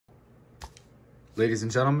Ladies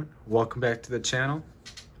and gentlemen, welcome back to the channel.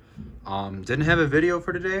 Didn't have a video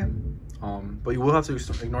for today, but you will have to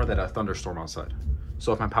ignore that thunderstorm outside.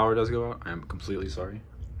 So if my power does go out, I am completely sorry.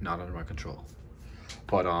 Not under my control.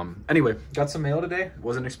 But anyway, got some mail today.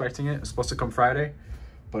 Wasn't expecting it. It's supposed to come Friday,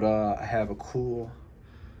 but I have a cool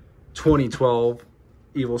 2012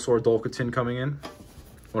 Evolzar Dolkka tin coming in.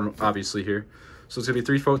 One obviously here. So it's gonna be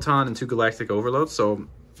 3 photon and 2 galactic overloads. So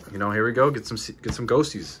you know, here we go. Get some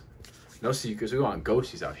ghosties. No secrets, we want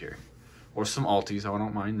ghosties out here. Or some alties, I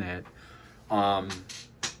don't mind that.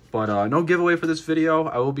 But no giveaway for this video.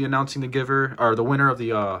 I will be announcing the winner of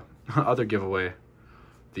the other giveaway.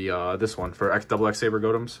 This one for XXX Saber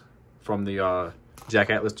Gotems from the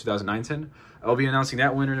Jack Atlas 2009 tin. I'll be announcing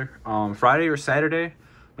that winner Friday or Saturday.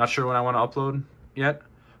 Not sure when I want to upload yet.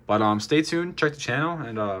 But stay tuned, check the channel,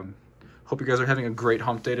 and hope you guys are having a great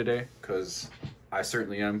hump day today, because I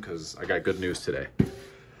certainly am, because I got good news today.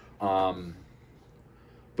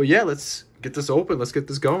 But yeah, let's get this open. Let's get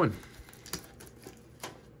this going.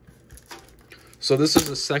 So this is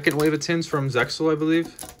the second wave of tins from Zexel, I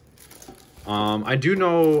believe. I do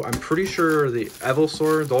know, I'm pretty sure the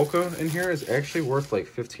Evolzar Dolkka in here is actually worth like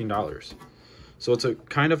 $15. So it's a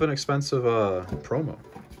kind of an expensive promo.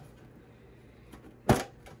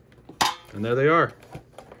 And there they are,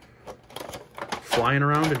 flying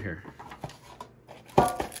around in here.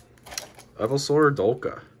 Evolzar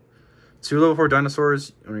Dolkka. 2 level 4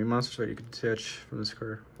 dinosaurs, monsters that you can attach from this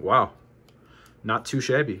card. Wow. Not too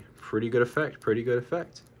shabby. Pretty good effect. Pretty good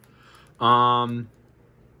effect. I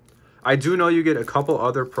do know you get a couple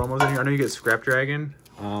other promos in here. I know you get Scrap Dragon.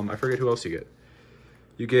 I forget who else you get.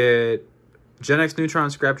 You get Gen X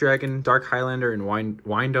Neutron, Scrap Dragon, Dark Highlander, and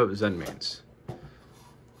Wind Up Zenmains.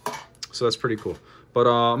 So that's pretty cool. But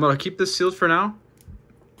I'm going to keep this sealed for now.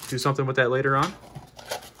 Do something with that later on.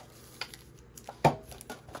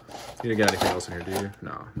 You didn't get anything else in here, do you?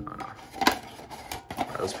 No. All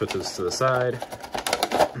right, let's put this to the side.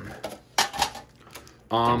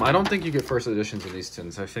 I don't think you get first editions in these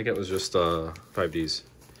tins. I think it was just 5Ds.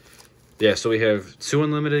 Yeah, so we have 2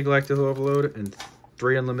 unlimited galactic overload and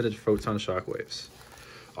 3 unlimited photon shockwaves.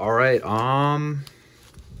 All right. I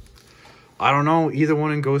don't know. Either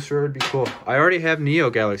one in Ghost Rare would be cool. I already have Neo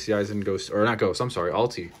Galaxy Eyes in Ghost, or not Ghost. I'm sorry,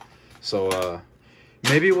 Alti. So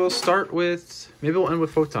maybe we'll start with. Maybe we'll end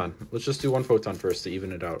with Photon. Let's just do 1 Photon first to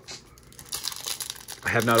even it out. I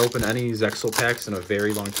have not opened any Zexel packs in a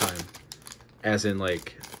very long time. As in,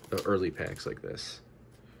 like, the early packs like this.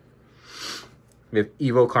 We have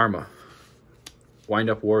Evo Karma. Wind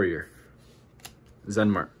Up Warrior.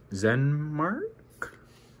 Zenmark.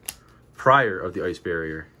 Prior of the Ice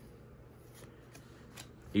Barrier.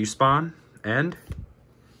 E-Spawn. And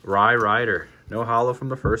Rye Rider. No holo from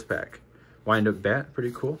the first pack. Wind Up Bat.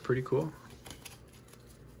 Pretty cool. Pretty cool.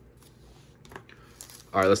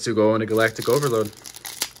 Alright, let's go into Galactic Overload.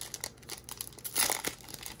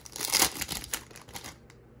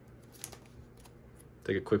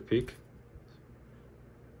 Take a quick peek.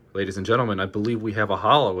 Ladies and gentlemen, I believe we have a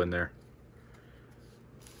holo in there.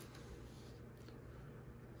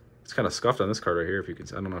 It's kind of scuffed on this card right here. If you can,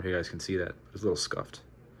 I don't know if you guys can see that. It's a little scuffed.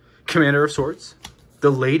 Commander of Swords.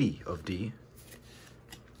 The Lady of D.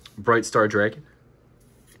 Bright Star Dragon.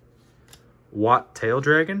 Watt Tail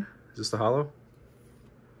Dragon. Is this the holo?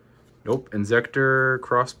 Nope. Inzektor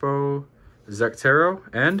Crossbow Zectero.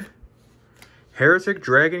 And Heretic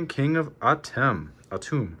Dragon King of Atum.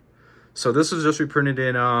 So this was just reprinted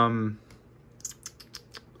in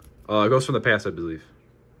Ghost from the Past, I believe.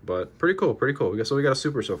 But pretty cool, pretty cool. So we got a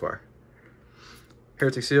super so far.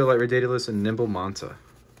 Heretic Seal, Light Ray Daedalus, and Nimble Manta.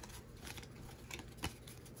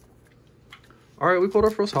 Alright, we pulled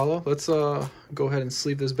our first holo. Let's go ahead and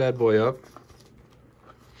sleeve this bad boy up.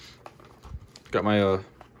 Got my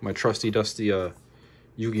my trusty dusty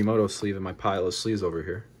Yu-Gi-Moto sleeve in my pile of sleeves over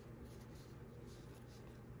here.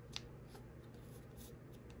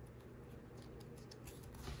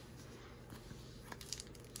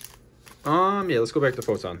 Yeah, let's go back to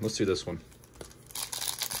Photon. Let's do this one.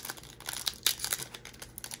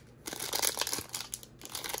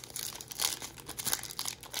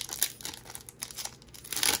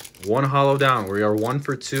 One holo down. We are 1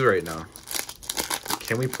 for 2 right now.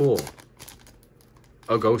 Can we pull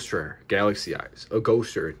a Ghost Rare Galaxy Eyes? A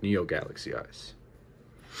Ghost Rare Neo Galaxy Eyes.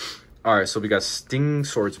 Alright, so we got Sting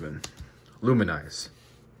Swordsman, Luminize,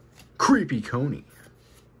 Creepy Coney,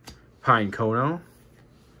 Pine Kono,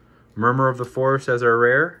 Murmur of the Forest as our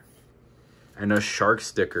rare, and a Shark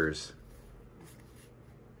Stickers.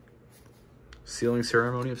 Sealing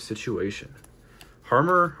Ceremony of Situation.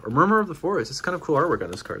 Murmur of the Forest. It's kind of cool artwork on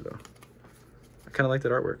this card, though. I kind of like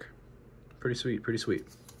that artwork. Pretty sweet, pretty sweet.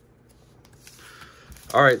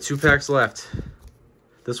 All right, 2 packs left.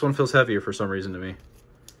 This one feels heavier for some reason to me.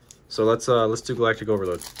 So let's do Galactic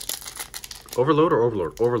Overload. Overload or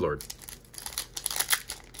Overlord? Overlord.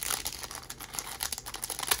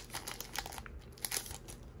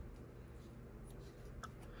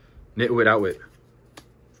 Nitwit Outwit.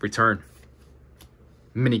 Return.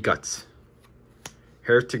 Mini Guts.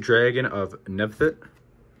 Heretic Dragon of Nevthit.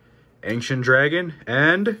 Ancient Dragon.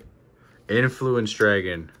 And Influence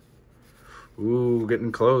Dragon. Ooh,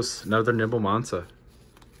 getting close. Another Nimble Manta.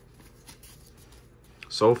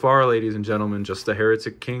 So far, ladies and gentlemen, just the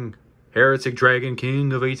Heretic King. Heretic Dragon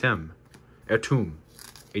King of Atem. Atum.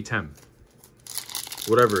 Atem.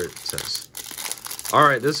 Whatever it says.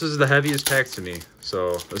 Alright, this is the heaviest pack to me.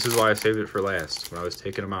 So, this is why I saved it for last when I was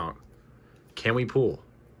taking them out. Can we pull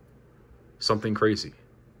something crazy?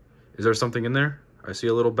 Is there something in there? I see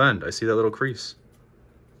a little bend. I see that little crease.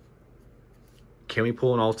 Can we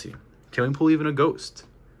pull an ulti? Can we pull even a ghost?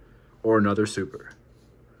 Or another super?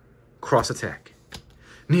 Cross attack.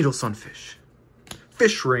 Needle Sunfish.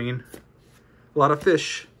 Fish Rain. A lot of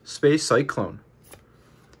fish. Space Cyclone.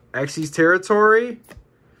 Axie's Territory.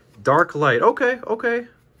 Dark Light. Okay, okay.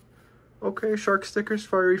 Okay, Shark Stickers,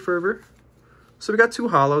 Fiery Fervor. So we got 2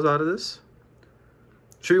 hollows out of this.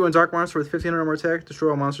 Trigger you when Dark Monster with 15 or more attack.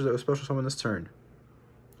 Destroy all monsters that were special summon this turn.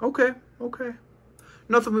 Okay, okay.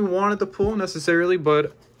 Nothing we wanted to pull necessarily,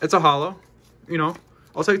 but it's a hollow. You know,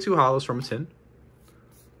 I'll take 2 hollows from a tin.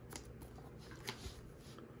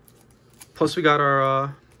 Plus we got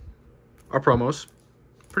our promos.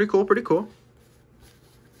 Pretty cool, pretty cool.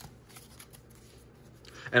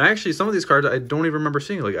 And actually, some of these cards I don't even remember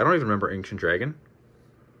seeing. Like, I don't even remember Ancient Dragon.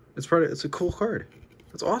 It's a cool card.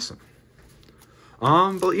 That's awesome.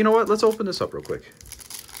 But you know what? Let's open this up real quick.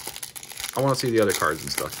 I want to see the other cards and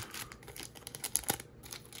stuff.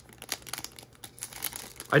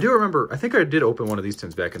 I do remember, I think I did open one of these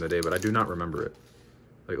tins back in the day, but I do not remember it.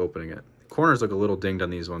 Like, opening it. Corners look a little dinged on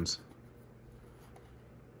these ones.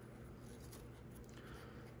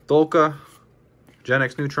 Dolkka. Gen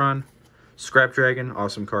X Neutron. Scrap Dragon,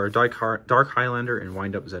 awesome card. Dark Highlander, and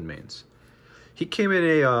Wind Up Zenmaines. He came in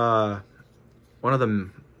a one of the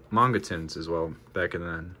manga tins as well back in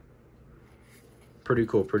then. Pretty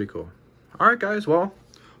cool, pretty cool. Alright guys, well,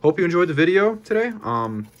 hope you enjoyed the video today.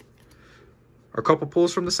 A couple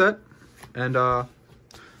pulls from the set. And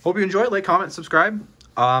hope you enjoy it. Like, comment, subscribe.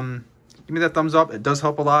 Give me that thumbs up. It does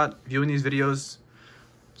help a lot. Viewing these videos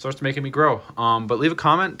starts making me grow. But leave a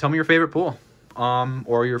comment, tell me your favorite pull.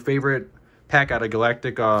 Or your favorite pack out of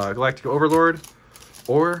Galactic Overlord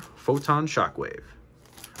or Photon Shockwave.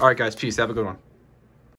 Alright guys, peace. Have a good one.